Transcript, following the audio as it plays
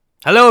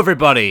Hello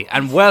everybody,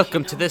 and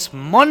welcome to this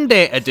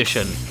Monday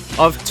edition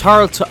of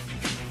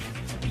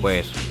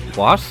Wait,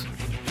 what?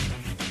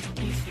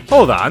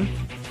 Hold on.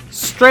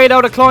 Straight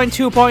Outta Cloyne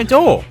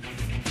 2.0.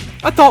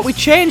 I thought we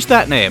changed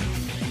that name.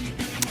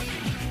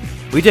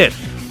 We did,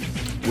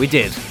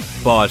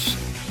 but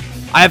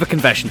I have a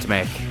confession to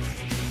make.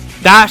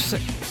 That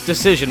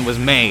decision was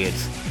made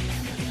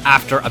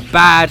after a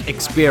bad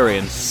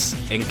experience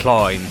in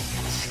Cloyne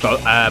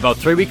about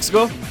 3 weeks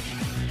ago.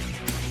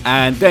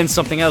 And then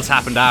something else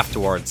happened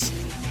afterwards.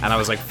 And I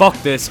was like, fuck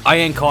this, I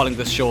ain't calling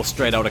this show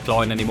Straight Outta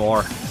Cloyne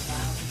anymore.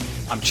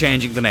 I'm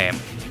changing the name.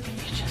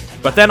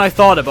 But then I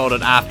thought about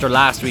it after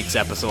last week's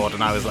episode,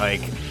 and I was like,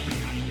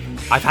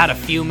 I've had a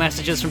few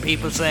messages from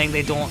people saying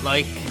they don't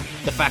like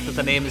the fact that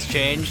the name has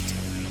changed.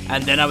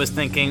 And then I was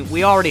thinking,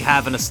 we already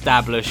have an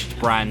established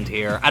brand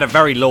here, at a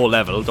very low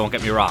level, don't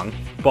get me wrong.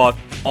 But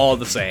all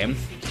the same,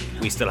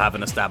 we still have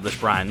an established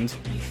brand.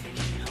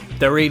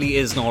 There really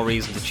is no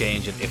reason to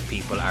change it if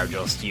people are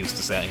just used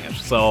to saying it.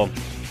 So,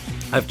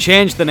 I've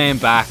changed the name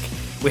back.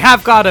 We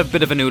have got a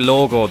bit of a new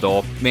logo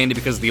though, mainly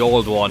because the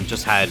old one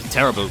just had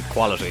terrible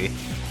quality.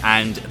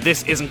 And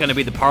this isn't going to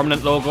be the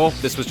permanent logo.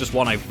 This was just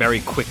one I very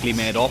quickly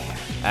made up,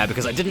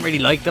 because I didn't really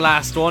like the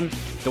last one.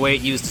 The way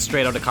it used the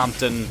Straight Outta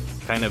Compton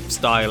kind of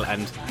style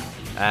and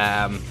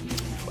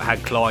had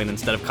Cloyne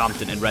instead of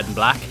Compton in red and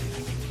black.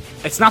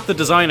 It's not the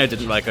design I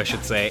didn't like, I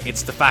should say.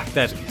 It's the fact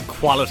that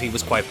quality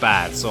was quite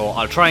bad. So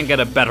I'll try and get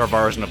a better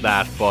version of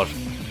that, but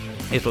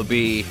it'll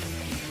be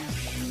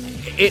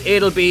a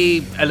little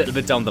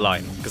bit down the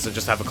line, because I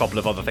just have a couple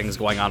of other things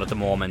going on at the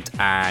moment,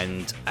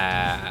 and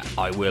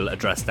I will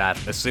address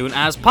that as soon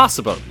as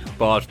possible.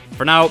 But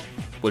for now,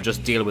 we'll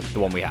just deal with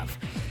the one we have.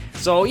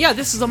 So yeah,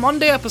 this is a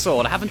Monday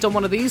episode. I haven't done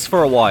one of these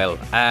for a while.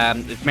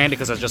 It's mainly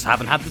because I just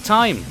haven't had the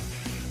time.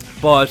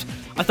 But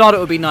I thought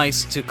it would be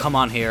nice to come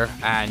on here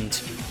and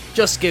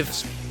just give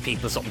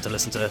people something to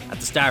listen to at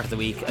the start of the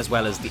week as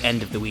well as the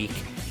end of the week,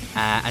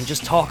 and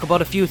just talk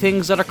about a few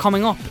things that are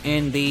coming up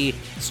in the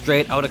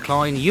Straight Outta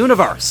Cloyne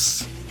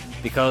universe.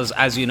 Because,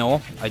 as you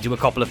know, I do a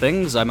couple of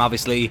things. I'm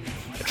obviously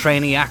a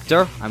trainee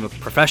actor, I'm a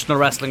professional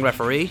wrestling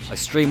referee, I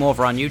stream games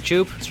over on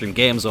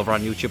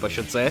YouTube, I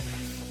should say,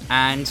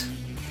 and,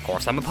 of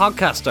course, I'm a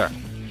podcaster.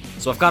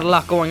 So I've got a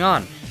lot going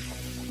on.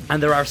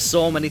 And there are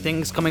so many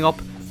things coming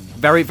up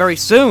very, very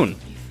soon.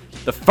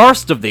 The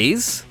first of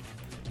these,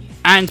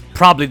 and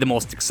probably the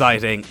most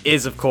exciting,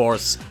 is of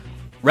course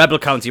Rebel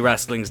County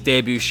Wrestling's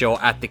debut show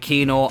at the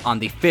Kino on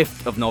the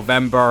 5th of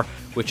November,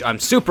 which I'm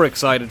super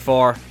excited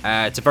for.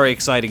 It's a very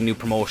exciting new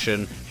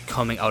promotion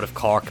coming out of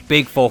Cork.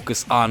 Big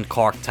focus on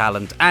Cork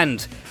talent,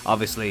 and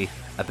obviously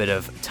a bit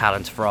of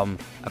talent from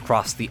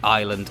across the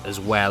island as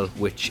well,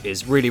 which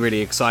is really,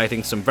 really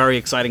exciting. Some very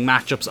exciting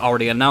matchups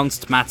already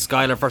announced. Matt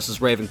Schuyler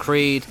versus Raven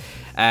Creed.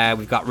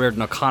 We've got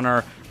Reardon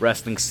O'Connor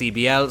wrestling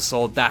CBL,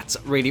 so that's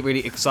really,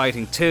 really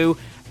exciting too.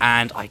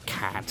 And I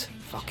can't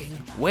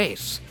fucking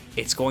wait.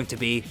 It's going to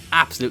be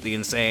absolutely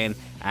insane.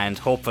 And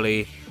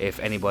hopefully, if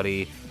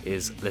anybody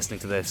is listening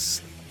to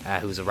this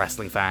who's a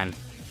wrestling fan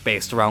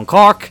based around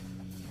Cork,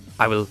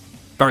 I will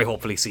very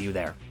hopefully see you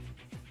there.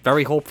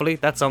 Very hopefully?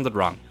 That sounded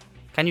wrong.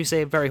 Can you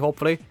say very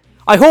hopefully?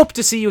 I hope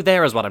to see you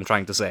there is what I'm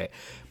trying to say.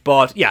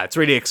 But yeah, it's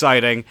really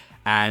exciting.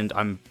 And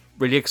I'm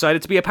really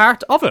excited to be a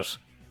part of it,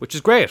 which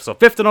is great. So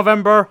 5th of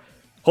November,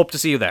 hope to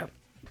see you there.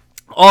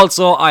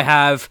 Also, I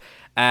have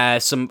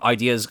some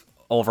ideas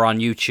over on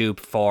YouTube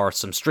for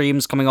some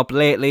streams coming up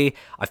lately.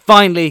 I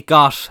finally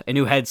got a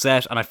new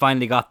headset, and I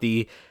finally got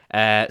the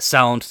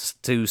sound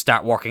to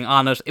start working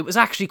on it. It was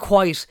actually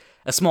quite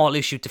a small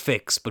issue to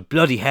fix, but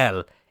bloody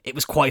hell, it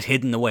was quite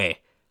hidden away.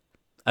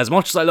 As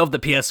much as I love the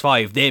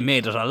PS5, they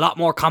made it a lot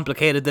more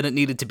complicated than it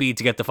needed to be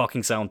to get the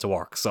fucking sound to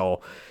work.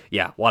 So,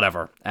 yeah,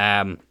 whatever.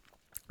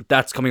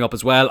 That's coming up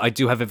as well. I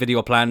do have a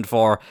video planned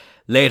for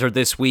later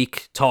this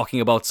week talking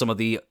about some of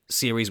the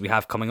series we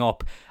have coming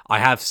up. I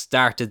have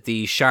started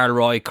the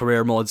Charleroi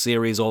Career Mode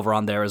series over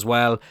on there as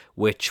well,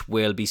 which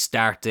will be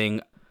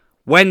starting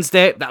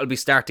Wednesday. That will be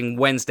starting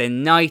Wednesday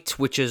night,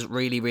 which is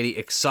really, really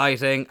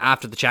exciting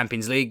after the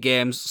Champions League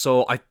games.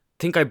 So I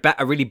think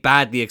I really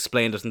badly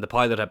explained it in the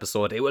pilot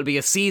episode. It will be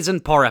a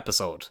season per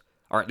episode,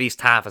 or at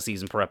least half a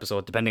season per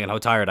episode, depending on how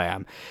tired I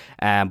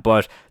am.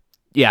 But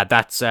yeah,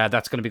 that's going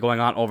to be going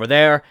on over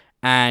there.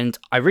 And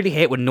I really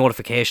hate when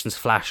notifications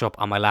flash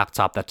up on my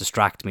laptop that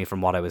distract me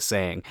from what I was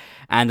saying.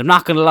 And I'm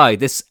not going to lie,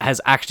 this has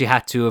actually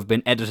had to have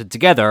been edited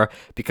together,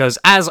 because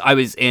as I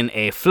was in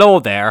a flow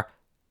there,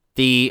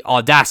 the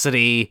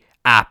Audacity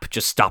app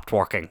just stopped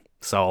working.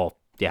 So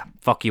yeah,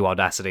 fuck you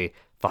Audacity,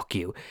 fuck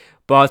you.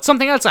 But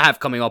something else I have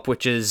coming up,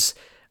 which is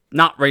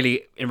not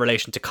really in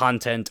relation to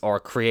content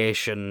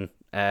creation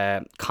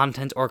or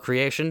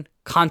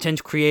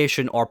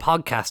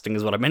podcasting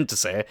is what I meant to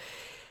say.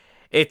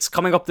 It's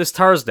coming up this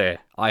Thursday.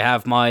 I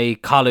have my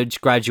college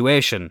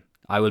graduation.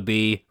 I will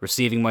be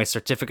receiving my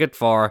certificate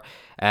for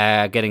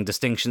getting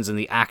distinctions in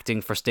the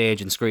acting for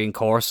stage and screen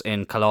course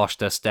in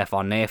Coláiste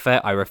Stefan Nefe.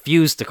 I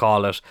refuse to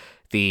call it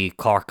the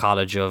Cork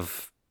College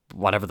of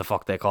whatever the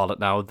fuck they call it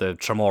now, the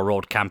Tremor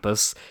Road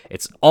campus.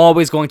 It's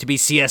always going to be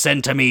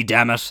CSN to me,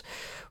 damn it.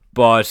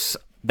 But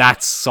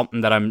that's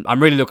something that I'm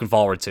really looking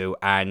forward to,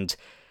 and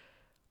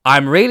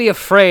I'm really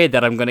afraid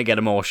that I'm going to get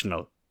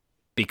emotional,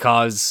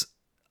 because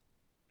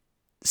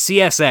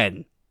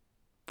CSN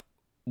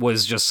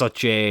was just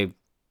such a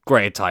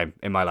great time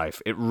in my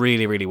life. It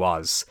really, really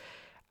was.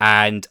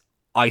 And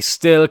I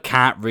still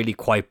can't really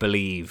quite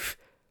believe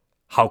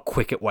how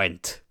quick it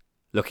went,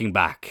 looking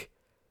back.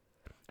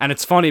 And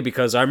it's funny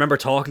because I remember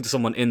talking to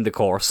someone in the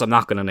course, I'm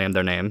not going to name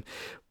their name,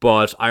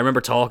 but I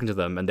remember talking to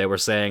them and they were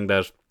saying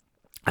that,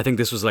 I think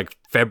this was like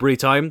February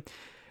time.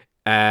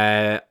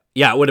 Yeah,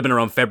 it would have been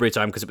around February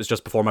time because it was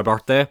just before my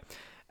birthday.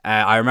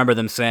 I remember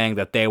them saying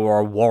that they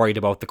were worried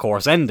about the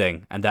course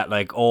ending and that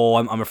like, oh,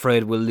 I'm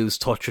afraid we'll lose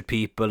touch with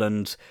people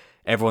and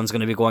everyone's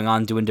going to be going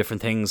on doing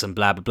different things and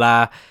blah, blah,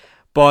 blah.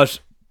 But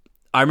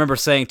I remember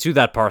saying to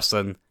that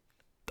person,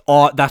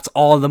 oh, that's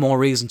all the more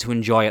reason to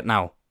enjoy it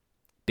now.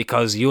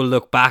 Because you'll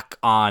look back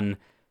on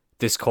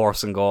this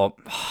course and go,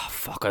 oh,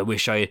 fuck, I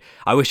wish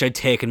I'd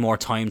taken more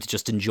time to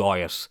just enjoy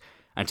it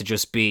and to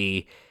just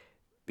be,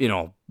 you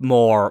know,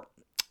 more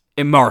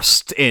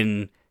immersed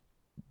in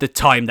the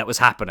time that was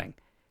happening.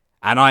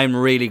 And I'm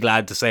really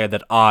glad to say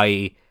that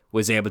I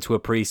was able to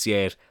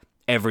appreciate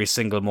every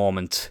single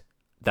moment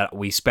that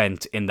we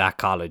spent in that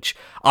college.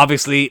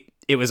 Obviously,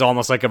 it was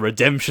almost like a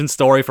redemption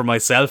story for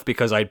myself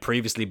because I'd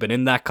previously been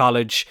in that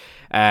college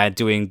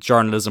doing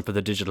journalism for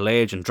the digital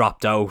age and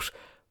dropped out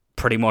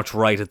pretty much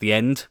right at the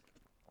end.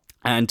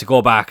 And to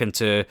go back and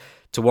to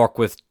work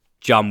with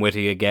John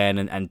Whitty again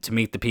and to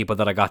meet the people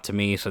that I got to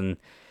meet and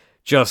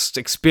just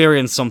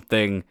experience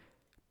something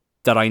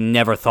that I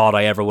never thought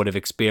I ever would have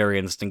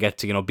experienced and get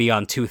to, you know, be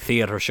on 2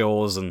 theatre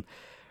shows and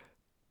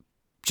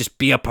just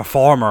be a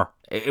performer.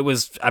 It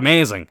was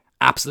amazing.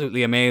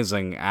 Absolutely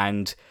amazing.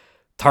 And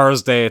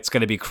Thursday, it's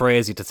going to be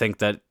crazy to think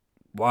that,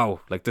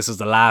 wow, like this is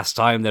the last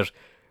time that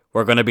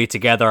we're going to be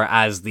together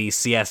as the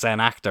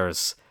CSN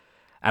actors.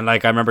 And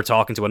like I remember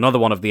talking to another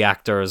one of the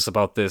actors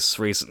about this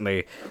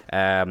recently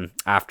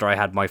after I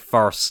had my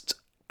first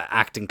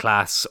acting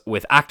class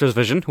with Actors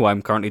Vision, who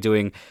I'm currently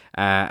doing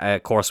a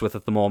course with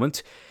at the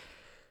moment.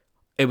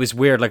 It was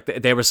weird, like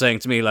they were saying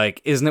to me, like,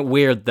 isn't it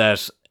weird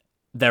that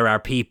there are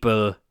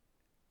people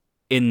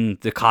in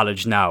the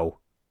college now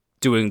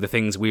doing the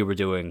things we were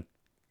doing?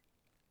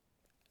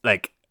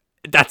 Like,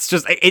 that's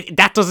just,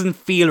 that doesn't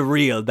feel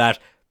real, that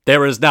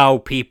there is now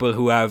people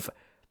who have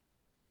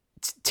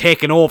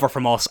taken over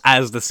from us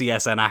as the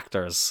CSN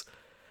actors.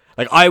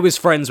 Like, I was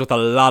friends with a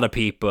lot of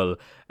people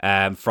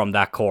from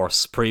that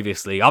course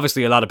previously.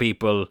 Obviously, a lot of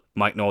people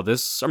might know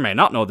this, or may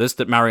not know this,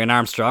 that Marion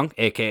Armstrong,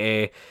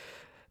 aka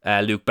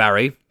Luke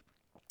Barry,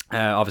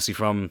 obviously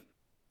from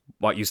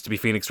what used to be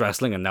Phoenix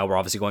Wrestling, and now we're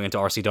obviously going into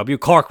RCW.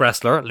 Cork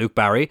wrestler, Luke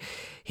Barry.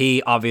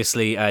 He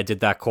obviously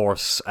did that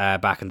course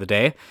back in the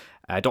day.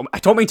 I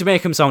don't mean to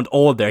make him sound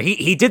old there.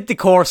 He did the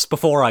course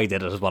before I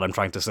did it, is what I'm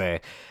trying to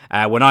say.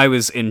 When I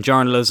was in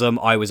journalism,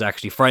 I was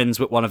actually friends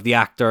with one of the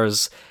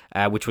actors,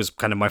 which was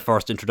kind of my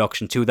first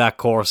introduction to that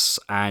course,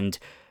 and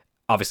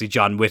obviously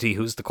John Whitty,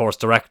 who's the course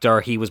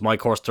director, he was my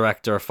course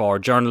director for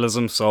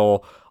journalism,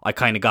 so I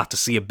kind of got to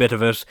see a bit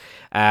of it.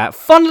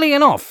 Funnily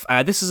enough,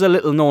 this is a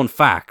little known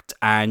fact,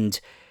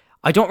 and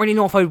I don't really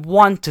know if I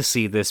want to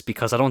see this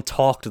because I don't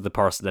talk to the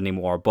person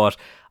anymore, but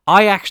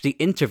I actually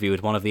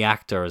interviewed one of the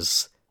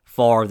actors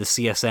for the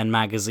CSN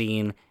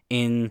magazine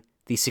in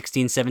the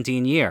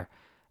 16-17 year.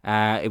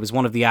 It was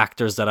one of the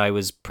actors that I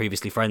was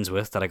previously friends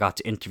with that I got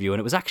to interview, and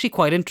it was actually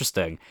quite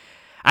interesting.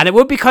 And it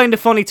would be kind of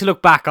funny to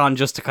look back on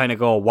just to kind of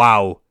go,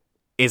 wow,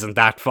 isn't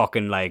that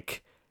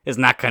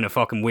kind of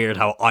fucking weird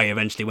how I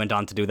eventually went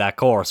on to do that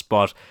course?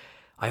 But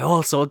I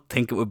also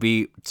think it would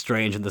be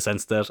strange in the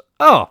sense that,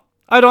 oh,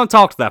 I don't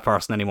talk to that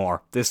person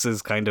anymore. This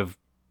is kind of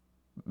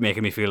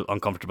making me feel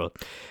uncomfortable.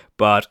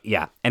 But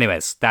yeah,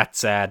 anyways, that's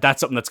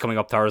something that's coming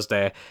up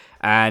Thursday.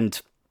 And,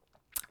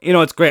 you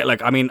know, it's great.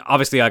 Like, I mean,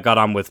 obviously I got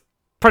on with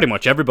pretty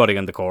much everybody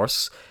in the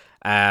course.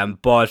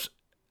 But,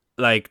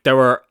 like, there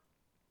were...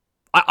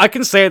 I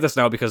can say this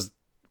now because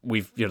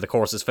the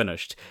course is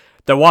finished.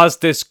 There was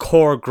this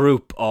core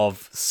group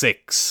of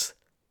 6.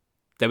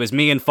 There was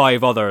me and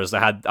 5 others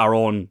that had our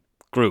own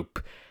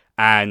group.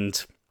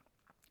 And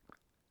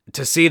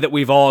to see that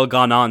we've all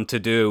gone on to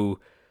do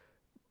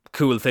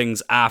cool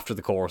things after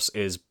the course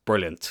is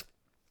brilliant.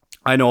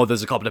 I know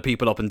there's a couple of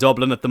people up in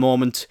Dublin at the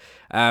moment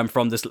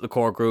from this little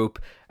core group.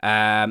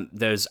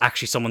 There's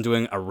actually someone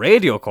doing a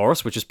radio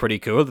course, which is pretty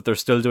cool, that they're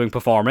still doing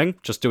performing,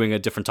 just doing a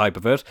different type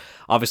of it.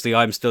 Obviously,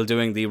 I'm still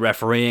doing the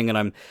refereeing,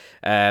 and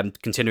I'm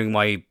continuing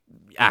my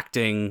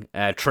acting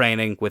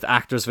training with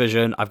Actors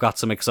Vision. I've got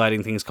some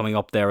exciting things coming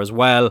up there as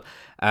well.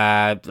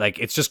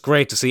 It's just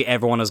great to see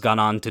everyone has gone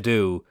on to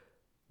do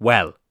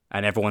well,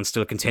 and everyone's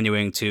still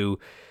continuing to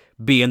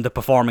be in the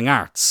performing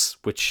arts,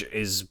 which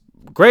is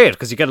great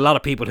because you get a lot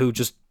of people who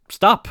just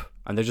stop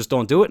and they just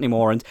don't do it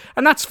anymore, and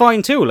that's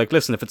fine too. Like,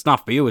 listen, if it's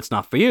not for you, it's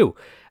not for you.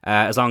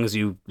 As long as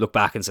you look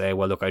back and say,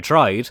 well, look, I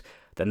tried,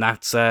 then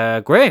that's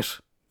great.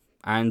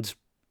 And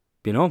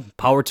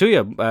power to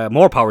you.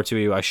 More power to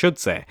you, I should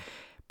say.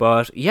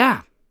 But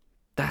yeah,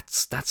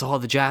 that's all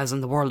the jazz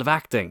in the world of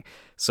acting.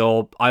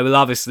 So I will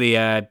obviously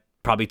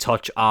probably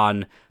touch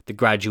on the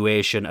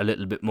graduation a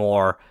little bit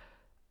more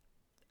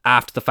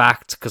after the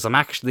fact, because I'm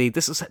actually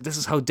this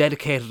is how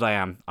dedicated I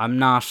am. I'm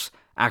not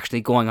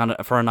actually going on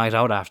it for a night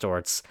out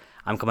afterwards.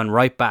 I'm coming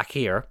right back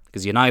here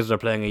because United are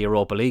playing a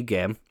Europa League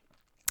game,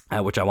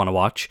 which I want to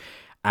watch,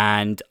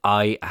 and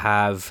I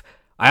have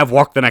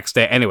work the next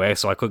day anyway,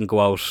 so I couldn't go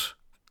out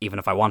even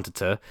if I wanted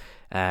to.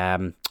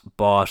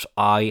 But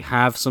I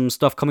have some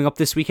stuff coming up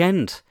this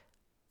weekend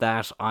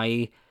that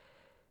I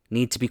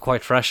need to be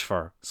quite fresh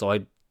for. So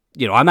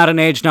I'm at an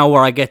age now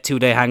where I get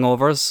 2-day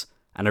hangovers,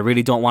 and I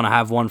really don't want to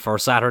have one for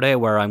Saturday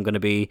where I'm going to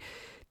be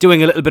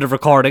doing a little bit of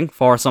recording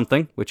for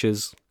something, which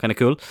is kind of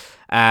cool.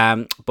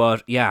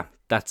 But yeah,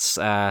 that's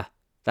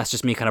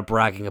just me kind of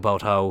bragging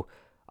about how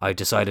I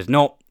decided,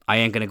 no, I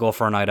ain't going to go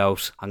for a night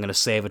out. I'm going to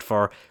save it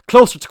for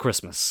closer to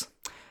Christmas.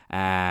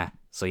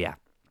 So yeah.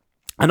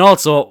 And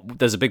also,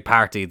 there's a big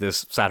party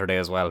this Saturday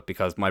as well,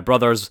 because my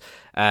brother's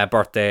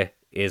birthday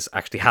is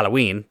actually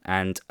Halloween,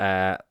 and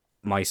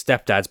my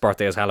stepdad's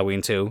birthday is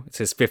Halloween too. It's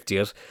his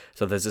 50th.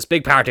 So there's this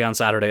big party on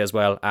Saturday as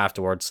well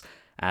afterwards.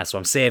 So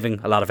I'm saving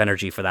a lot of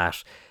energy for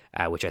that,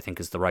 which I think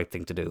is the right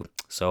thing to do.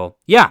 So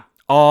yeah,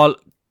 all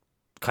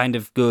kind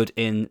of good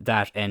in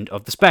that end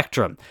of the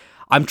spectrum.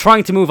 I'm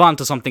trying to move on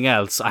to something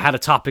else. I had a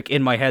topic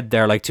in my head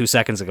there like 2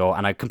 seconds ago,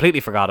 and I completely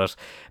forgot it,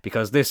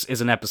 because this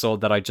is an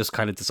episode that I just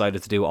kind of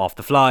decided to do off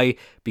the fly,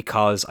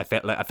 because I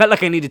felt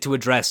like I needed to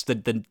address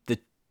the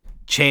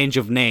change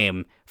of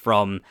name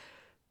from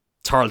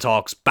Turl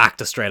Talks back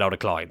to Straight Outta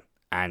Cloyne,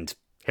 and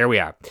here we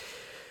are.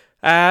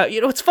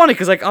 It's funny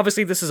because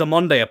obviously this is a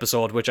Monday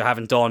episode, which I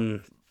haven't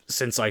done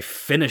since I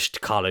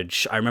finished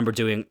college. I remember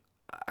doing,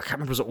 I can't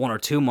remember, was it 1 or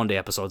 2 Monday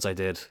episodes I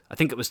did? I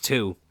think it was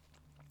 2.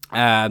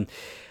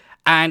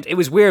 And it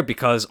was weird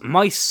because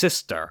my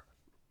sister,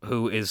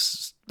 who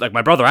is,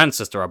 my brother and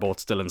sister are both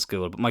still in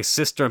school, but my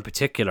sister in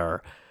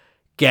particular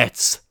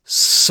gets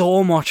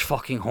so much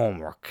fucking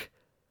homework.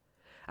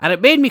 And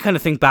it made me kind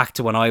of think back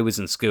to when I was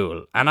in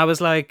school, and I was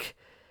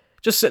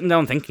just sitting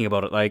down thinking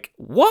about it,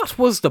 what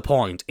was the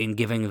point in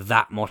giving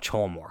that much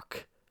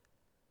homework?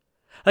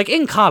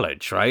 In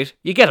college, right,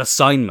 you get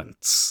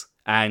assignments,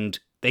 and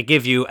they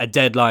give you a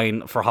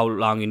deadline for how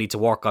long you need to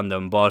work on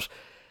them, but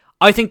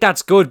I think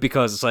that's good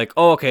because it's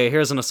okay,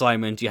 here's an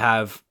assignment, you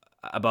have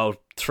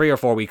about 3 or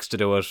 4 weeks to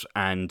do it,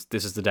 and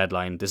this is the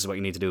deadline, this is what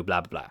you need to do,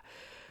 blah, blah, blah.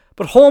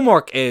 But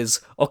homework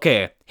is,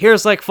 okay,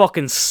 here's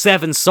fucking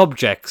 7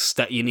 subjects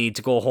that you need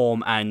to go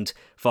home and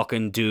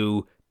fucking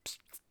do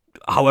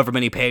however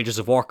many pages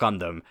of work on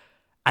them,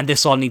 and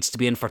this all needs to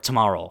be in for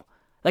tomorrow.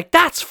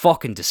 That's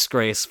fucking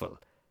disgraceful.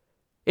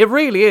 It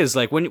really is.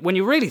 When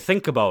you really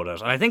think about it,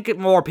 and I think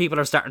more people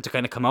are starting to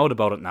kind of come out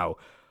about it now,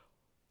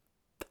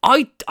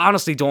 I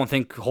honestly don't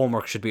think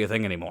homework should be a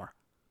thing anymore.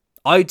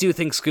 I do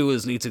think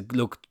schools need to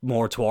look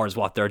more towards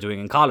what they're doing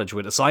in college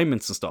with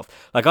assignments and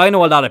stuff. I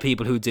know a lot of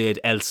people who did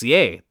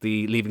LCA,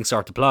 the Leaving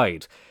Cert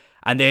Applied,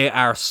 and they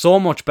are so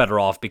much better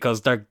off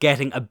because they're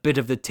getting a bit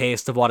of the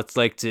taste of what it's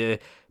like to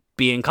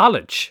be in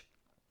college,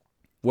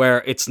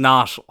 where it's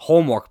not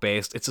homework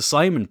based, it's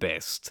assignment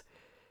based.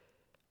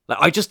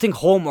 I just think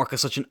homework is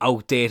such an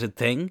outdated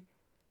thing.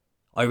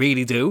 I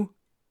really do.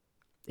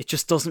 It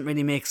just doesn't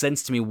really make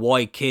sense to me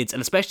why kids,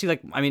 and especially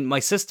my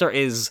sister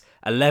is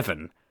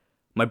 11.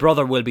 My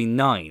brother will be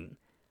 9.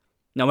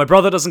 Now, my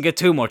brother doesn't get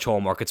too much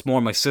homework, it's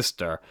more my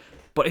sister.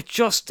 But it's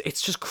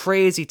just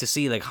crazy to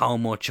see how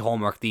much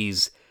homework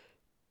these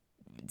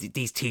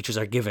teachers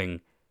are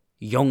giving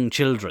young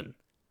children.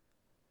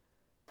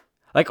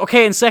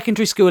 Okay, in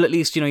secondary school at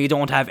least, you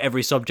don't have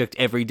every subject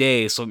every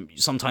day, so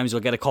sometimes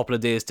you'll get a couple of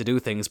days to do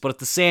things. But at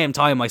the same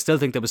time, I still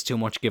think there was too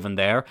much given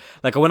there.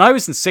 When I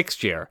was in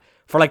 6th year,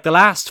 for the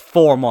last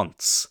 4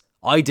 months,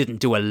 I didn't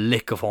do a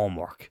lick of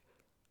homework.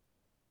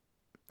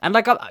 And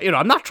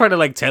I'm not trying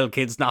to tell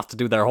kids not to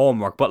do their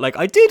homework, but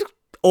I did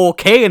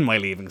okay in my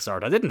Leaving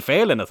Cert. I didn't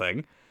fail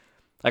anything.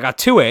 I got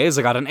 2 A's.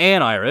 I got an A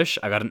in Irish.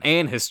 I got an A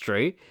in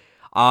history.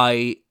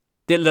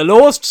 The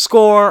lowest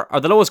score,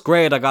 or the lowest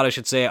grade I got, I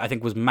should say, I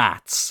think was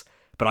maths.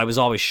 But I was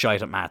always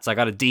shite at maths. I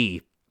got a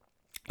D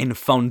in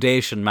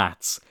foundation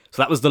maths.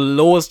 So that was the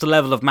lowest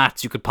level of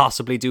maths you could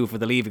possibly do for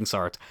the Leaving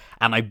Cert,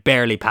 and I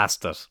barely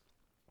passed it.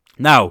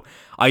 Now,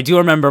 I do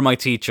remember my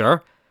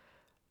teacher,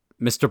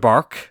 Mr.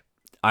 Burke.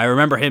 I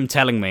remember him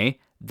telling me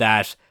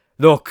that,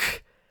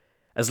 look,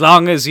 as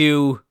long as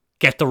you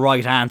get the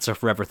right answer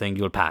for everything,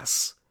 you'll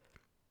pass.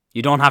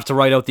 You don't have to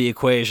write out the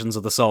equations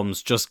or the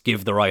sums, just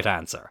give the right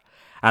answer.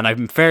 And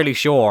I'm fairly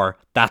sure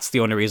that's the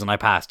only reason I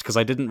passed, because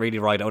I didn't really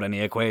write out any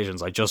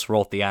equations, I just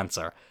wrote the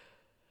answer.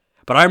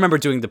 But I remember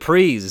doing the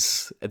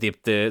prees,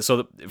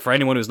 so for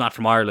anyone who's not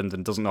from Ireland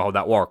and doesn't know how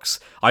that works,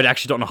 I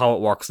actually don't know how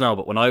it works now,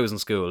 but when I was in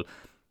school,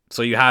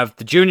 so you have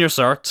the junior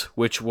cert,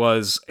 which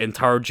was in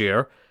 3rd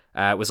year.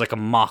 It was a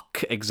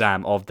mock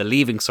exam of the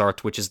Leaving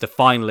Cert, which is the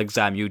final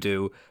exam you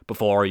do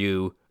before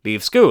you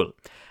leave school.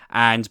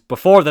 And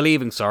before the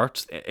Leaving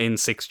Cert, in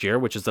 6th year,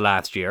 which is the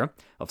last year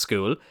of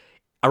school,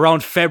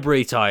 around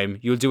February time,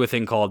 you'll do a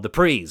thing called the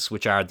pre's,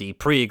 which are the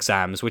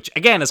pre-exams, which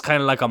again is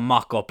kind of like a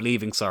mock-up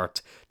leaving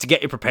cert to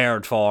get you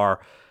prepared for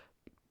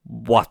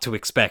what to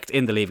expect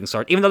in the leaving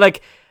cert. Even though,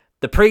 like,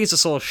 the pre's are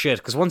so shit,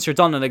 because once you're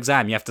done an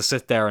exam, you have to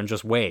sit there and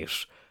just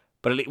wait.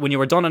 But when you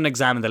were done an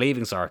exam in the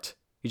leaving cert,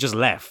 you just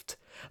left.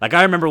 Like,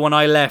 I remember when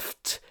I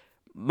left,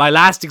 my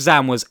last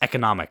exam was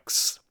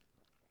economics.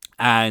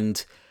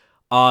 And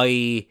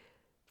I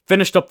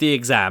finished up the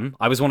exam.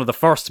 I was one of the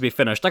first to be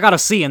finished. I got a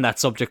C in that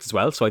subject as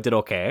well, so I did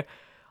okay.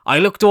 I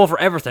looked over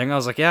everything. I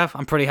was like, yeah,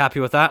 I'm pretty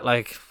happy with that.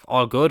 Like,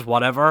 all good,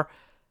 whatever.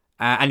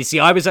 And you see,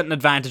 I was at an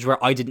advantage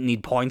where I didn't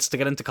need points to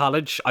get into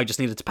college. I just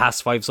needed to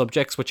pass 5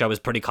 subjects, which I was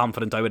pretty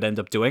confident I would end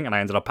up doing, and I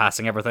ended up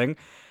passing everything.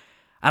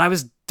 And I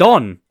was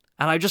done.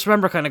 And I just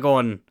remember kind of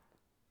going,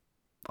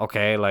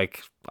 okay,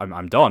 like,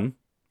 I'm done.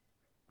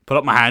 Put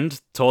up my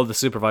hand, told the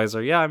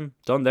supervisor, yeah, I'm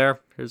done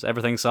there. Here's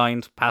everything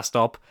signed, passed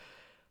up.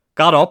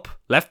 Got up,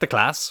 left the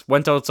class,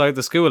 went outside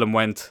the school and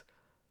went,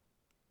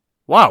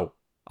 wow,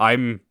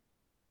 I'm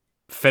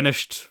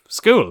finished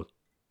school.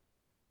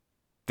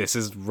 This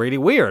is really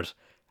weird.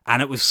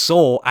 And it was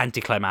so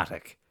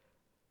anticlimactic.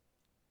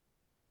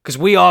 Because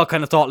we all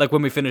kind of thought, like,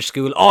 when we finished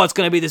school, oh, it's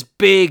going to be this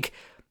big,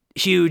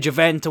 huge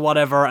event or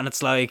whatever. And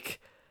it's like,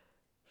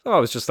 oh, I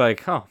was just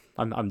like, oh,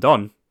 I'm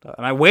done.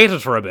 And I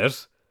waited for a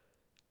bit.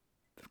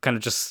 Kind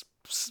of just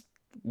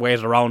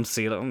waited around to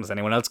see, is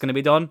anyone else going to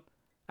be done?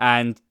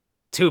 And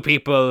 2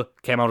 people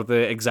came out of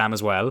the exam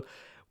as well.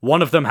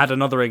 One of them had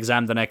another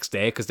exam the next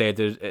day because they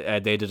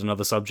did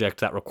another subject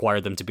that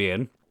required them to be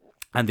in.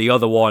 And the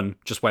other one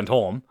just went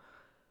home.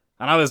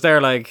 And I was there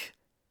like,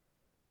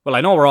 well,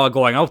 I know we're all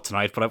going out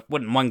tonight, but I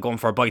wouldn't mind going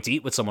for a bite to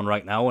eat with someone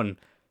right now and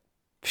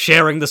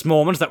sharing this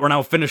moment that we're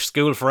now finished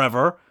school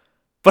forever.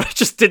 But it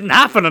just didn't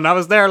happen. And I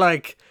was there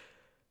like,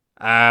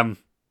 I'm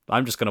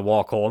just going to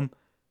walk home.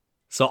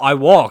 So I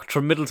walked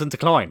from Middleton to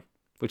Cloyne,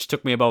 which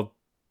took me about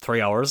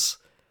 3 hours.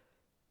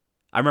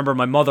 I remember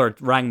my mother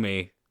rang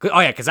me.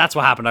 Oh yeah, because that's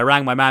what happened. I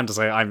rang my man to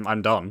say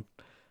I'm done.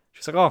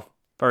 She's like, oh,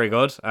 very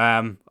good.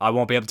 I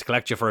won't be able to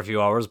collect you for a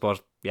few hours,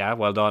 but yeah,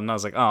 well done. And I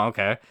was like, oh,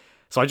 okay.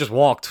 So I just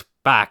walked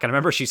back, and I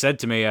remember she said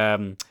to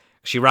me,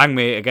 she rang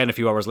me again a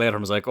few hours later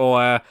and was like, oh,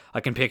 I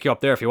can pick you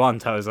up there if you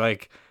want. I was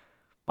like,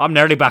 I'm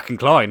nearly back in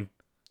Cloyne.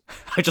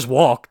 I just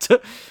walked,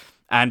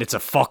 and it's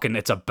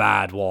a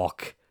bad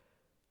walk.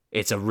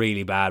 It's a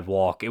really bad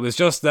walk. It was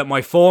just that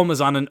my phone was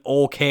on an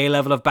okay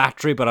level of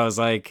battery, but I was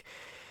like,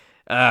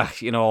 I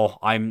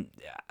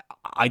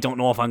don't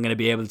know if I'm going to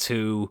be able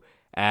to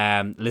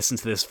listen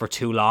to this for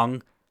too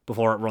long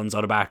before it runs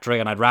out of battery,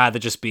 and I'd rather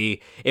just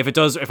be,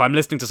 if I'm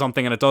listening to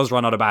something and it does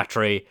run out of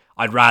battery,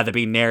 I'd rather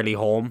be nearly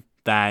home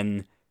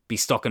than be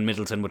stuck in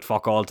Middleton with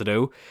fuck all to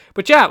do.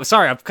 But yeah,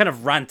 sorry, I've kind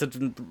of ranted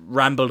and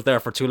rambled there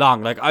for too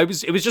long. Like,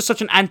 it was just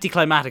such an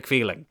anticlimactic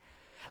feeling.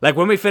 Like,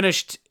 when we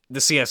finished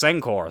the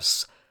CSN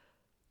course,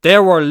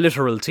 there were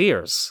literal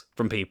tears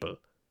from people.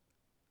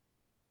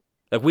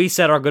 Like, we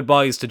said our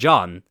goodbyes to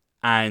John,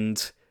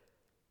 and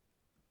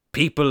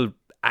people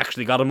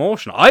actually got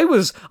emotional.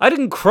 I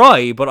didn't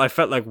cry, but I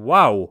felt like,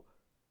 wow,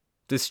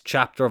 this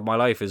chapter of my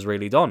life is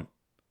really done.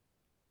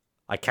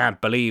 I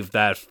can't believe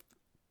that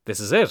this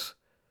is it.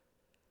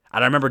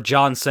 And I remember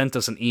John sent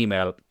us an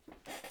email.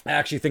 I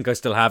actually think I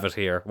still have it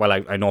here. Well,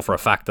 I know for a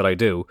fact that I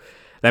do.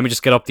 Let me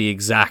just get up the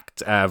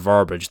exact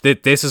verbiage.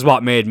 This is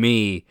what made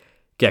me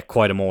get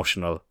quite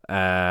emotional.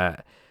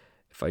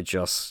 If I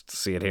just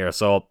see it here.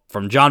 So,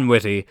 from John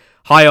Whitty,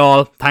 hi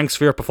all, thanks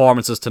for your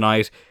performances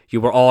tonight.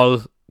 You were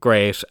all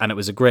great, and it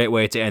was a great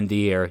way to end the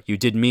year. You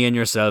did me and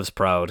yourselves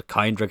proud.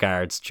 Kind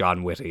regards,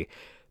 John Whitty.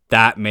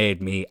 That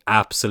made me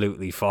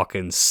absolutely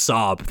fucking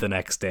sob the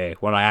next day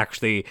when I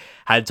actually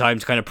had time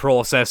to kind of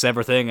process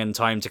everything and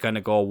time to kind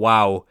of go,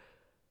 wow,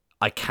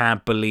 I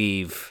can't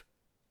believe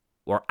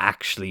we're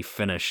actually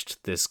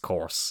finished this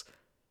course.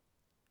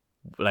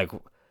 Like,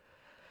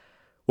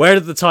 where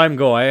did the time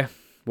go, eh?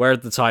 Where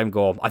did the time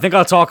go? I think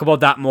I'll talk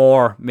about that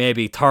more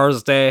maybe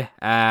Thursday,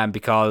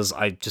 because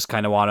I just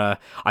kind of want to...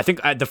 I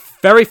think the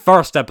very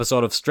first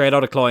episode of Straight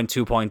Outta Cloyne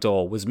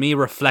 2.0 was me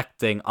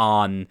reflecting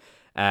on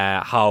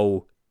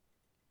how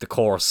the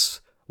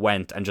course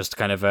went and just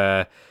kind of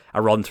a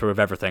run through of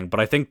everything. But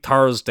I think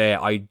Thursday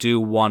I do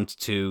want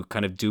to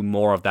kind of do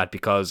more of that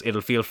because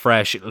it'll feel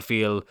fresh. It'll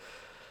feel,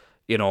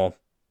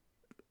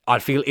 I'll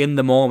feel in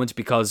the moment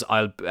because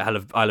I'll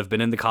have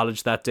been in the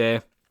college that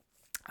day.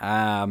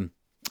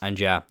 And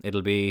yeah,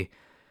 it'll be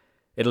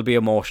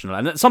emotional.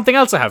 And something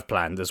else I have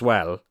planned as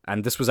well,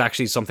 and this was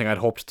actually something I'd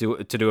hoped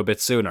to do a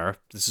bit sooner.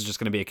 This is just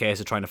going to be a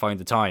case of trying to find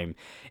the time.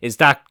 Is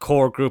that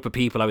core group of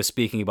people I was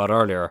speaking about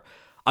earlier?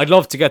 I'd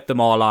love to get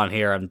them all on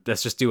here and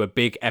let's just do a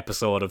big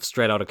episode of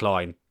Straight Outta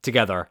Cloyne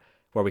together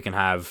where we can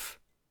have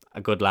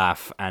a good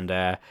laugh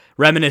and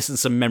reminisce on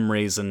some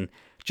memories and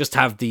just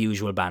have the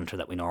usual banter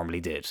that we normally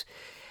did.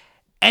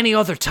 Any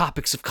other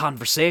topics of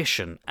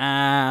conversation?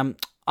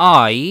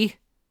 I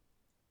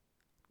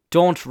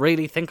don't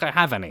really think I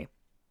have any.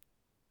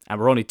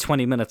 And we're only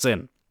 20 minutes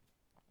in.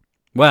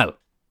 Well,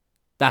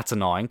 that's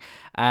annoying.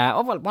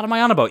 What am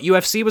I on about?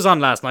 UFC was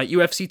on last night.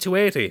 UFC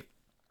 280.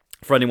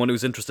 for anyone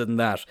who's interested in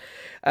that.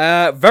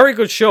 Very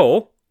good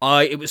show.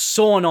 It was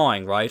so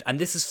annoying, right? And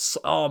this is,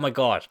 oh my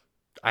god,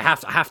 I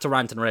have to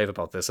rant and rave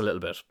about this a little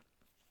bit.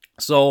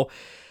 So,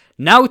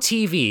 Now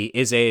TV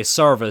is a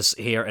service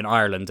here in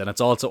Ireland, and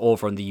it's also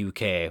over in the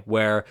UK,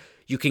 where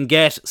you can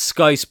get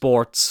Sky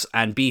Sports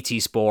and BT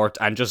Sport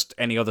and just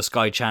any other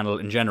Sky channel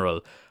in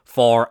general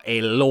for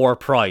a lower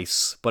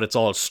price, but it's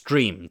all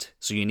streamed,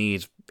 so you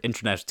need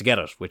internet to get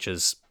it, which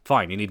is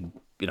fine. You need,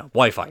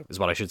 Wi-Fi is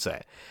what I should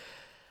say.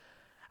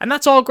 And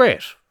that's all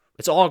great.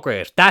 It's all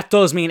great. That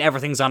does mean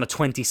everything's on a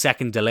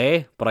 20-second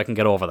delay, but I can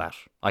get over that.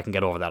 I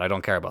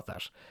don't care about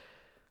that.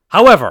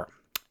 However,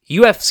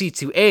 UFC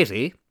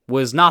 280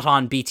 was not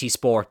on BT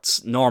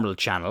Sport's normal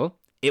channel.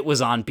 It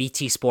was on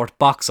BT Sport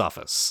Box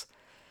Office.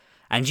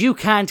 And you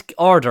can't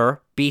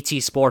order BT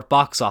Sport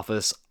Box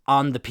Office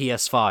on the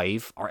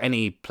PS5 or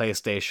any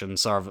PlayStation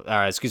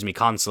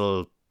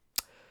console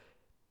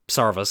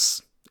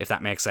service, if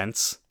that makes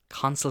sense.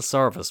 Console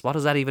service, what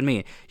does that even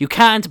mean? You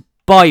can't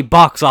buy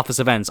box office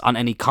events on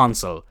any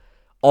console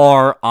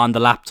or on the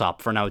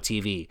laptop for Now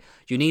TV.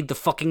 You need the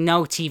fucking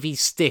Now TV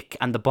stick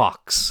and the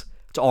box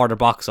to order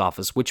box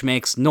office, which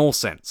makes no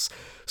sense.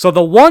 So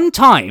the one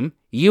time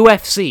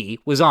UFC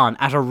was on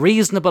at a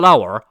reasonable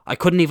hour, I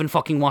couldn't even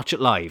fucking watch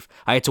it live.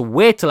 I had to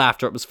wait till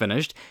after it was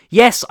finished.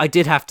 Yes, I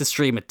did have to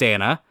stream it,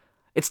 Dana.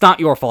 It's not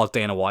your fault,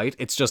 Dana White.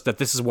 It's just that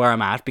this is where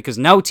I'm at, because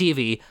Now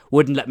TV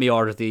wouldn't let me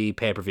order the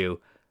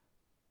pay-per-view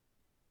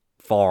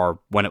for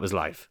when it was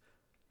live,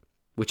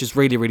 which is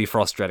really, really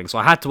frustrating. So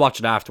I had to watch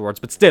it afterwards,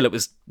 but still, it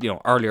was,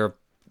 earlier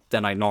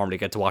than I normally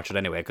get to watch it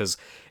anyway, because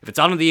if it's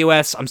on in the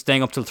US, I'm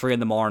staying up till 3 in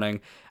the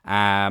morning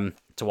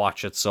to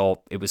watch it.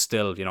 So it was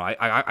still,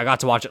 I got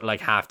to watch it at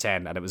like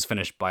 10:30, and it was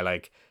finished by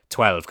like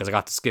 12, because I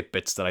got to skip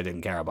bits that I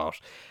didn't care about.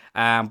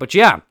 But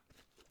yeah,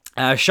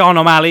 Sean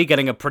O'Malley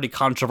getting a pretty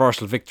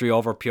controversial victory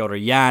over Petr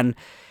Yan.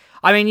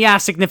 I mean, yeah,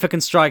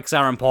 significant strikes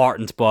are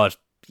important, but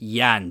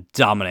Yan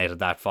dominated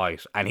that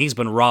fight, and he's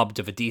been robbed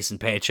of a decent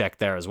paycheck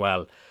there as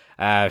well.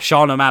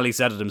 Sean O'Malley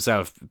said it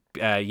himself.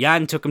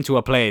 Yan took him to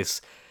a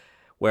place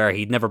where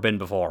he'd never been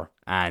before,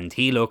 and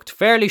he looked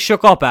fairly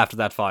shook up after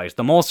that fight.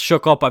 The most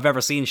shook up I've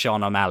ever seen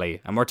Sean O'Malley,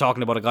 and we're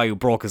talking about a guy who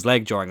broke his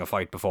leg during a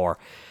fight before.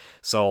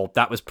 So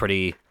that was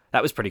pretty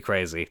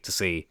crazy to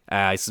see.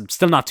 I'm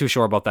still not too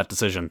sure about that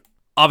decision.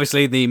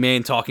 Obviously, the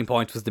main talking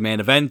point was the main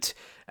event.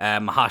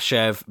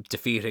 Makhachev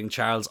defeating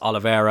Charles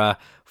Oliveira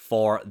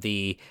for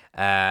the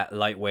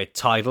lightweight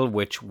title,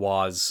 which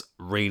was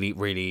really,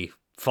 really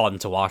fun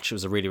to watch. It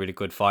was a really, really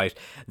good fight.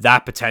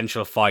 That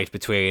potential fight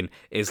between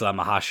Islam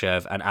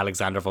Makhachev and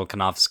Alexander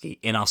Volkanovski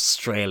in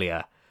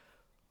Australia.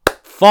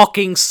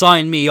 Fucking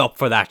sign me up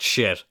for that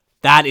shit.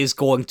 That is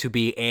going to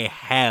be a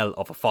hell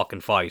of a fucking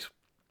fight.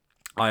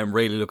 I am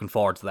really looking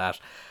forward to that.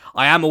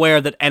 I am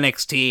aware that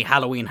NXT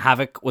Halloween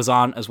Havoc was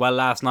on as well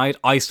last night.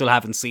 I still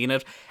haven't seen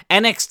it.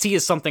 NXT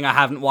is something I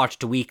haven't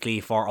watched weekly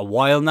for a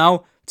while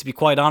now, to be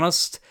quite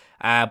honest.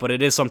 But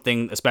it is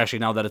something, especially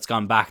now that it's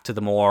gone back to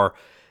the more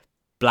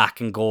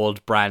black and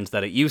gold brand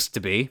that it used to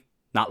be.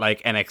 Not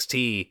like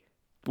NXT,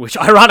 which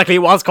ironically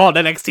was called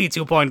NXT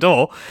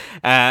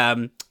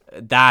 2.0.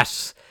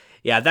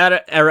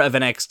 That era of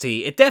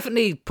NXT, it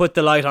definitely put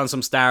the light on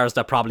some stars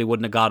that probably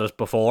wouldn't have got it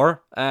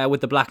before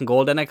with the black and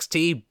gold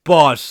NXT,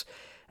 but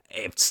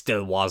it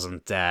still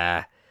wasn't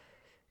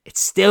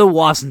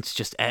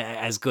just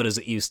as good as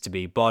it used to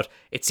be. But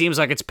it seems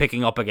like it's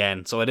picking up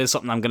again, so it is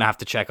something I'm going to have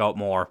to check out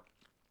more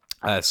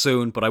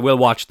soon. But I will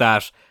watch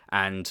that,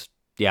 and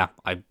yeah,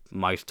 I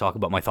might talk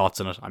about my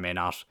thoughts on it. I may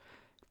not,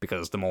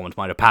 because the moment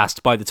might have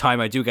passed by the time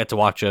I do get to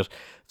watch it.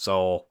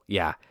 So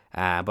yeah.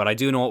 But I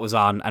do know it was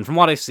on, and from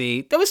what I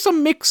see, there was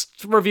some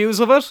mixed reviews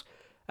of it.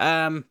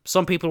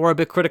 Some people were a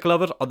bit critical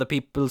of it, other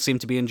people seem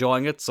to be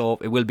enjoying it, so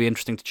it will be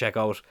interesting to check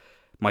out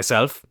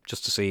myself,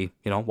 just to see,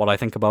 what I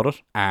think about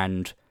it.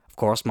 And, of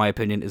course, my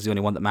opinion is the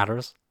only one that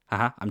matters.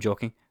 I'm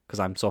joking, because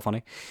I'm so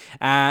funny.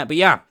 But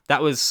yeah,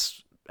 that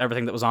was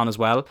everything that was on as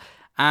well.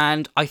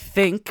 And I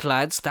think,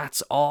 lads,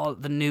 that's all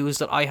the news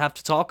that I have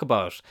to talk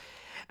about.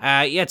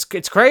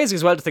 It's crazy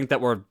as well to think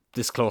that we're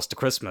this close to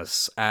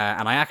Christmas.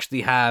 And I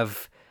actually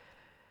have...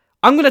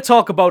 I'm going to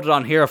talk about it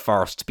on here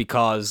first,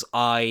 because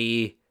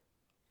I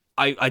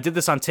did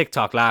this on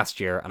TikTok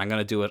last year, and I'm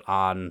going to do it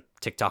on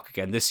TikTok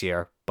again this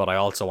year, but I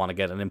also want to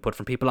get an input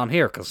from people on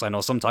here, because I know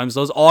sometimes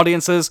those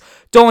audiences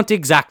don't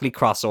exactly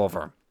cross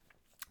over.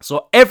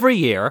 So every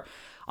year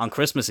on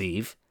Christmas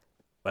Eve,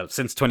 well,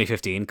 since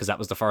 2015, because that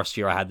was the first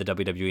year I had the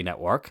WWE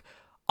Network,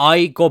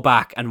 I go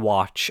back and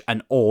watch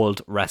an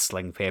old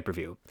wrestling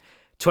pay-per-view.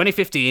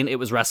 2015, it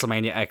was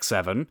WrestleMania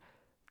X7.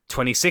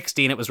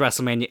 2016, it was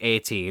WrestleMania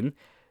 18.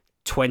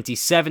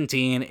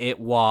 2017, it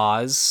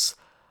was...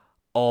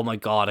 Oh my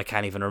god, I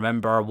can't even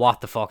remember.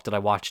 What the fuck did I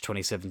watch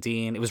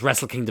 2017? It was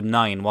Wrestle Kingdom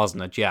 9,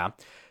 wasn't it? Yeah.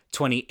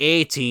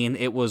 2018,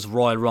 it was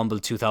Royal Rumble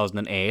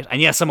 2008.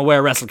 And yes, I'm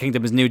aware Wrestle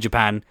Kingdom is New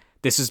Japan.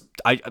 This is...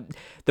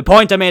 the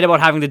point I made about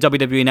having the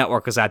WWE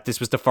Network is that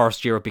this was the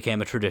first year it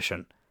became a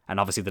tradition.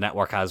 And obviously the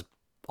network has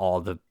all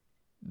the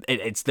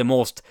it's the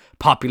most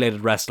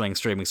populated wrestling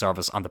streaming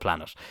service on the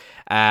planet.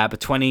 But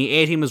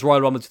 2018 was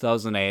Royal Rumble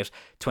 2008.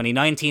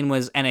 2019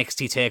 was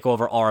NXT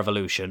TakeOver or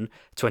Evolution.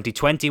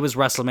 2020 was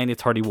WrestleMania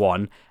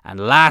 31. And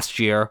last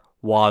year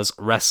was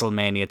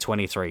WrestleMania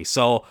 23.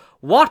 So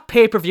what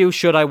pay-per-view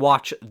should I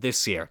watch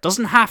this year?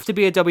 Doesn't have to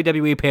be a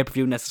WWE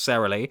pay-per-view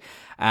necessarily,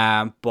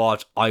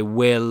 but I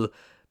will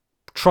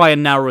try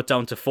and narrow it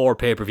down to 4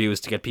 pay-per-views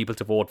to get people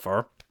to vote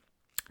for.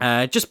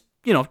 Just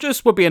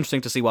would be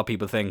interesting to see what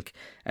people think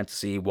and to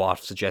see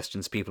what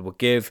suggestions people would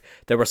give.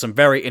 There were some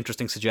very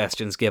interesting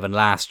suggestions given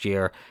last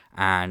year,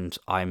 and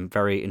I'm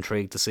very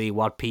intrigued to see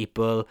what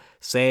people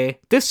say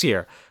this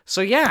year.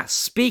 So yeah,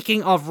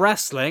 speaking of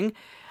wrestling,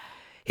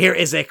 here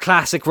is a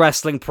classic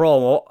wrestling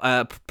promo.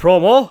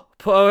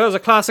 Here's a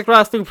classic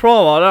wrestling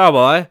promo there,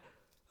 boy.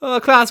 A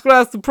classic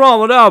wrestling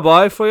promo there,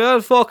 boy, for you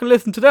to fucking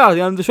listen to that at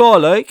the end of the show,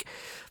 like.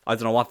 I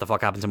don't know what the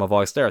fuck happened to my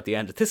voice there at the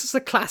end. This is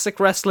a classic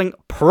wrestling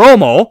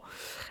promo.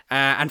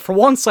 And for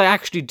once, I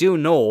actually do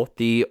know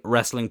the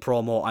wrestling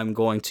promo I'm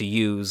going to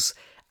use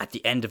at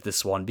the end of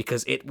this one,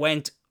 because it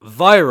went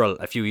viral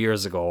a few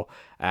years ago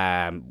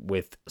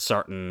with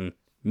certain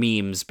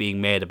memes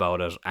being made about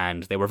it,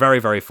 and they were very,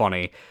 very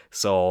funny.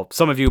 So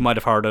some of you might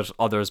have heard it,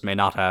 others may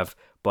not have,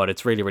 but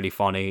it's really, really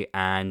funny.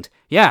 And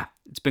yeah,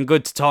 it's been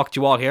good to talk to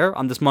you all here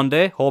on this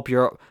Monday. Hope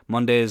your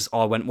Mondays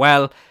all went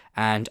well,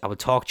 and I will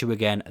talk to you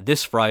again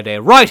this Friday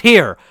right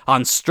here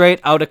on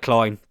Straight Outta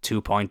Cloyne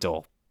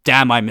 2.0.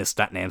 Damn, I missed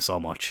that name so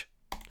much.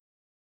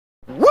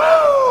 Woo!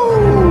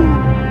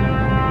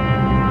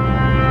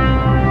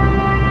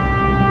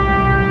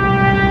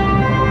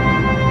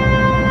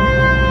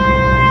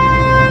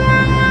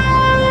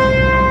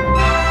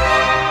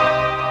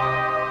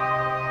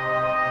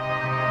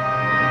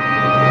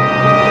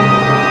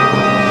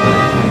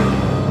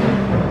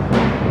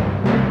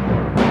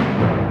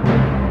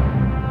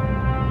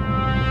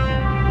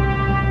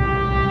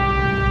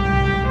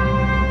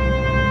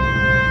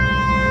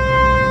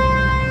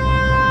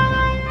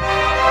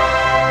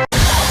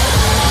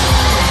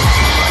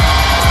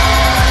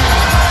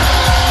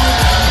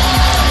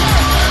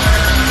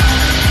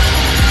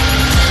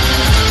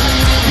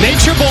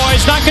 Nature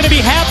Boy's not going to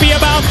be happy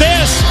about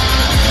this.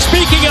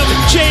 Speaking of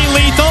Jay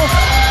Lethal,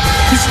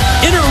 he's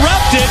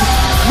interrupted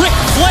Ric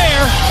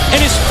Flair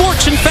and his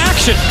Fortune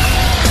faction.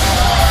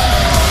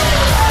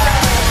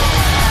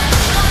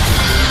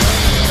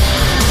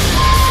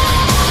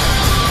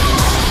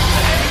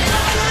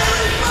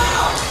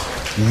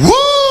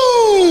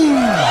 Woo!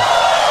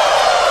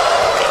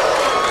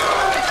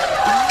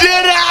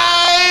 Did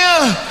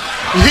I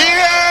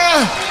hear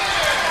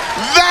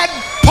that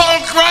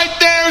punk right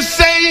there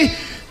say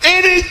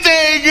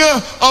anything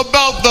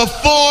about the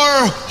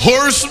 4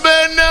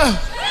 horsemen?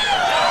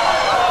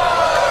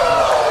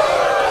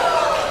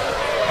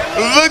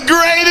 The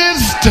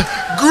greatest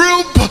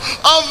group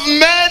of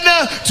men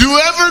to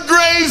ever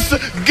grace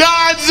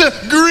God's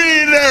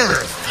green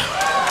earth.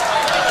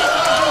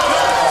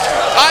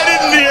 I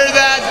didn't hear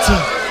that,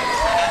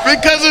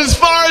 because as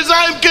far as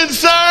I'm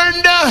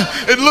concerned,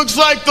 it looks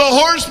like the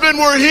horsemen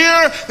were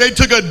here, they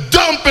took a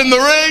dump in the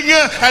ring,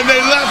 and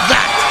they left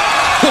that.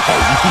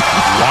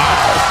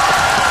 Wow.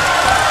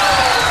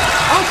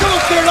 I'll go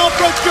up there and I'll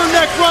break your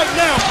neck right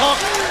now, punk.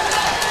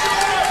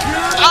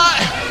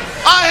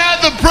 I had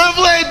the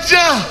privilege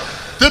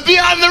to be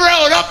on the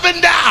road, up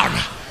and down.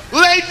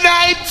 Late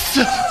nights,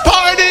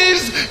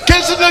 parties,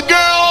 kissing the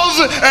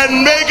girls,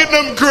 and making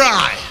them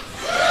cry.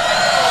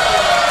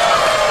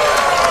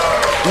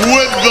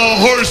 With the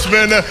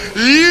horsemen,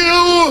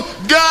 you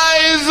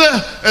guys,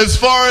 as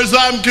far as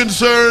I'm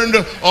concerned,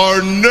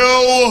 are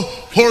no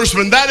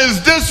horsemen. That is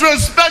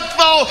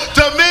disrespectful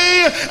to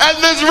me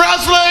and this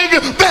wrestling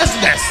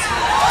business.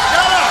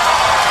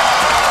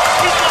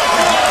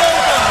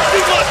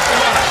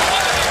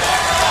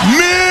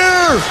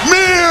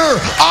 Mirror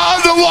on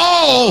the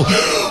wall,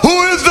 who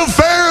is the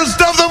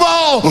fairest of them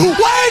all?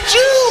 Why ain't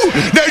you,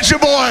 Nature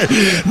Boy,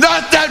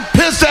 not that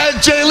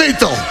pisshead Jay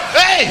Lethal?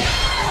 Hey!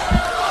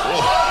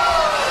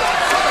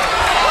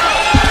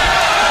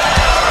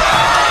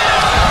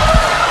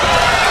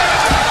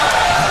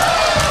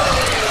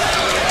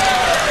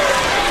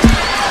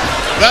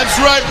 That's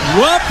right.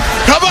 Whoop.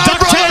 Come on,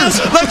 brothers.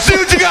 Let's see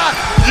what you got.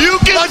 You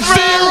can Let's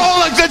see your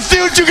Rolex. Let's see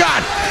what you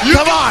got.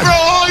 Come on. Throw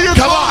all your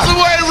clothes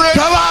away, Rick.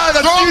 Come on.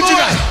 Let's see what you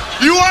got.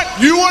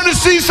 You want to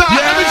see something?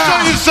 Yeah. Let me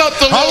show you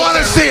something. I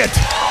want to see it.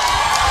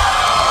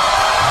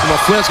 Well,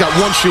 Flair's got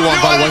one shoe on,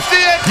 by the way. You want to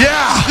see it?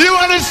 Yeah. You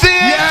want to see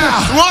it?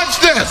 Yeah. Watch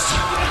this.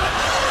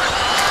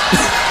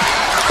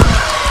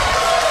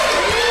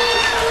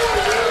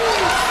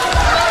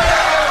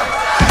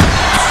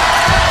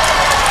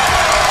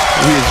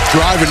 He is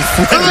driving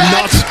Flair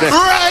nuts.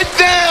 Right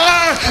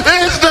there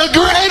is the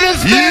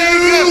greatest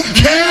thing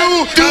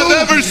I've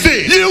ever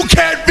seen. You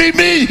can't be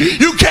me.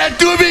 You can't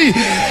do me.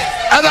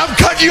 And I'm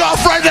cutting you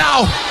off right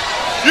now.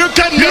 You're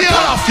cutting me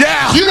off.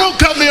 Yeah. You don't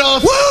cut me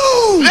off.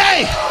 Woo!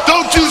 Hey,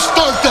 don't you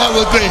start that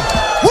with me.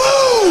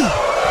 Woo!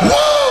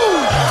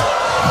 Woo!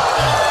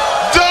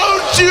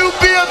 Don't you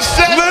be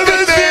upset.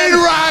 Limousine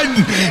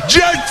riding,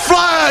 jet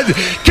flying, line.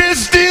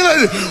 Kiss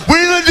stealing,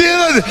 wheeling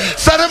dealing,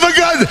 son of a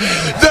gun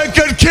that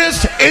could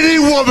kiss any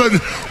woman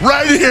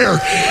right here,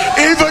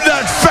 even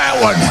that fat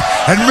one,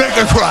 and make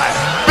her cry.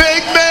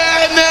 Big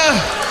man,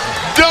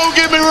 don't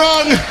get me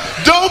wrong.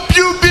 Don't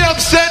you be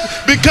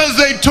upset because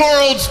they tore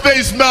Old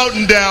Space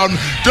Mountain down.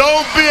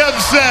 Don't be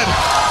upset.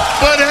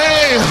 But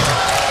hey,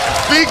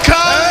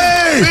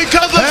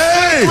 because of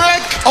Slick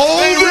Rick,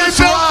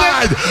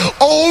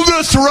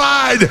 oldest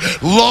ride,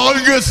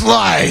 longest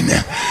line.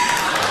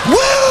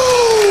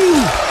 Woo!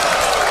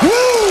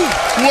 Woo!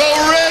 Well,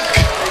 Rick,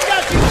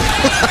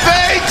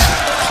 thanks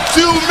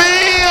to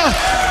me,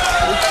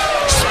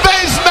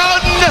 Space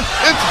Mountain.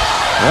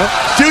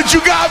 See what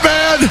you got,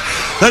 man.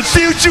 Let's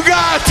see what you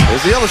got.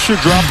 There's the yellow shoe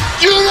drop.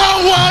 You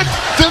know what?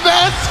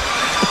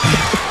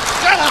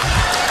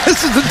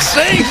 This is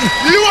insane.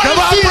 You want Come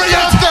to on, see bring it.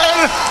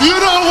 something? You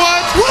know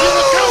what? Woo! You're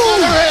gonna come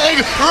to the ring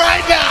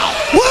right now.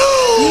 Woo!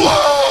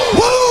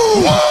 Woo!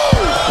 Woo!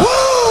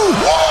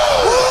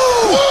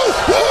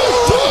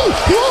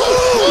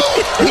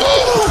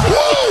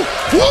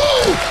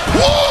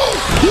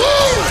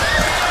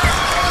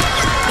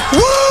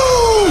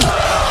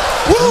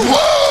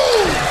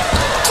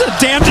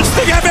 Damnedest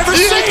thing I've ever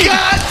You seen.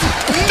 got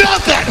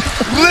nothing.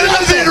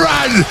 Limousine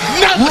run,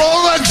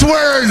 Rolex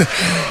wearing,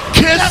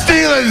 kiss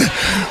stealing.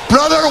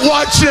 Brother,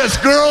 watch this,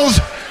 girls.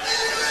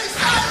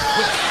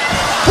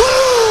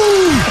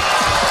 Woo!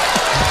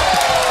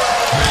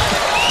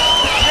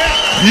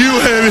 You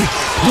honey.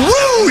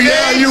 Woo!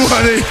 Yeah, you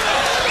honey.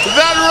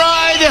 That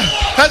ride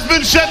has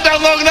been shut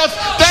down long enough.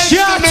 Thanks to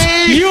Shut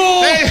me.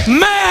 your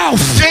mouth.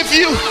 If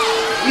you,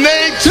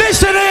 Nate,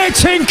 Listen here,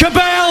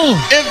 Tinkerbell.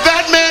 if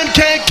that man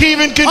can't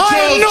even control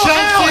I'm not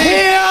out Chelsea,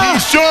 here he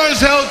sure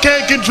as hell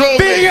can't control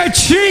being me. a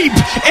cheap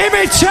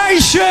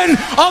imitation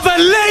of a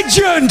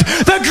legend,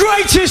 the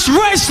greatest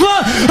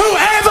wrestler who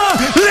ever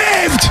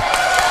lived.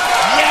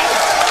 Yes.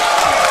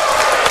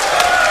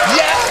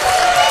 Yes.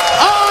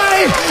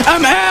 I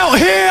am out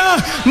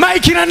here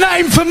making a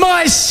name for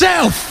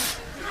myself.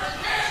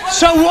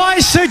 So I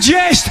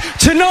suggest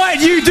tonight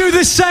you do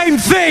the same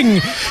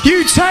thing.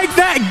 You take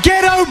that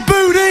ghetto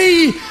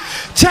booty,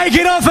 take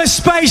it off a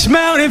Space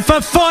Mountain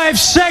for 5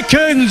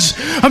 seconds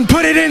and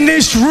put it in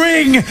this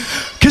ring,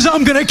 because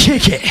I'm going to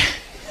kick it.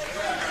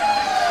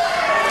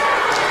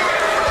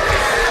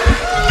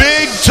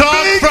 Big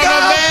talk from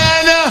a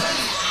man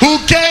who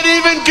can't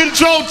even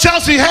control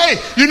Chelsea. Hey,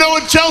 you know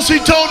what Chelsea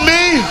told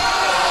me?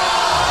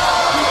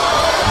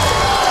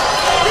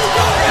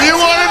 You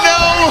want to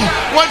know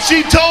what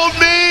she told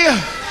me?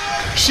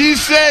 She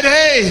said,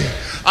 hey,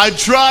 I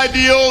tried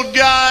the old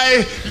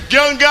guy.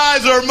 Young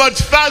guys are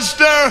much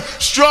faster,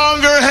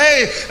 stronger.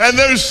 Hey, and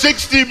there's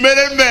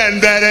 60-minute men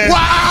that is.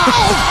 Wow!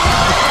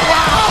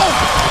 Wow!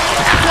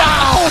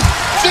 Wow!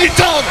 She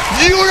told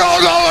me. You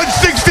don't know what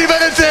 60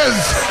 minutes is.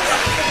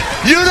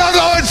 You don't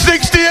know what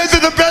 60 is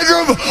in the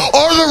bedroom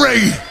or the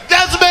ring.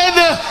 Desmond,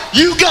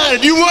 you got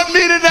it. You want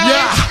me tonight?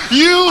 Yeah.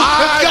 You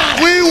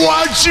got it. We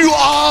want you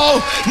all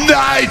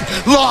night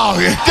long.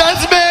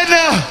 Desmond,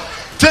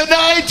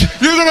 tonight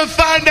you're going to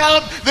find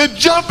out that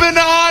jumping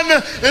on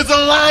is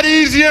a lot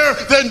easier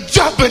than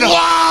jumping on.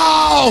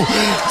 Wow!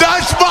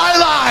 That's my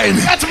line.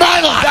 That's my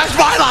line. That's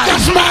my line.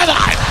 That's my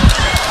line.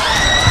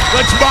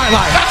 That's my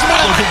line. That's my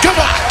line. Come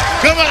on.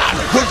 Come on.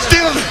 We're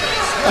stealing.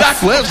 That's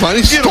Flair's line.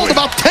 He stole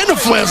about 10 of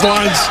Flair's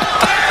lines.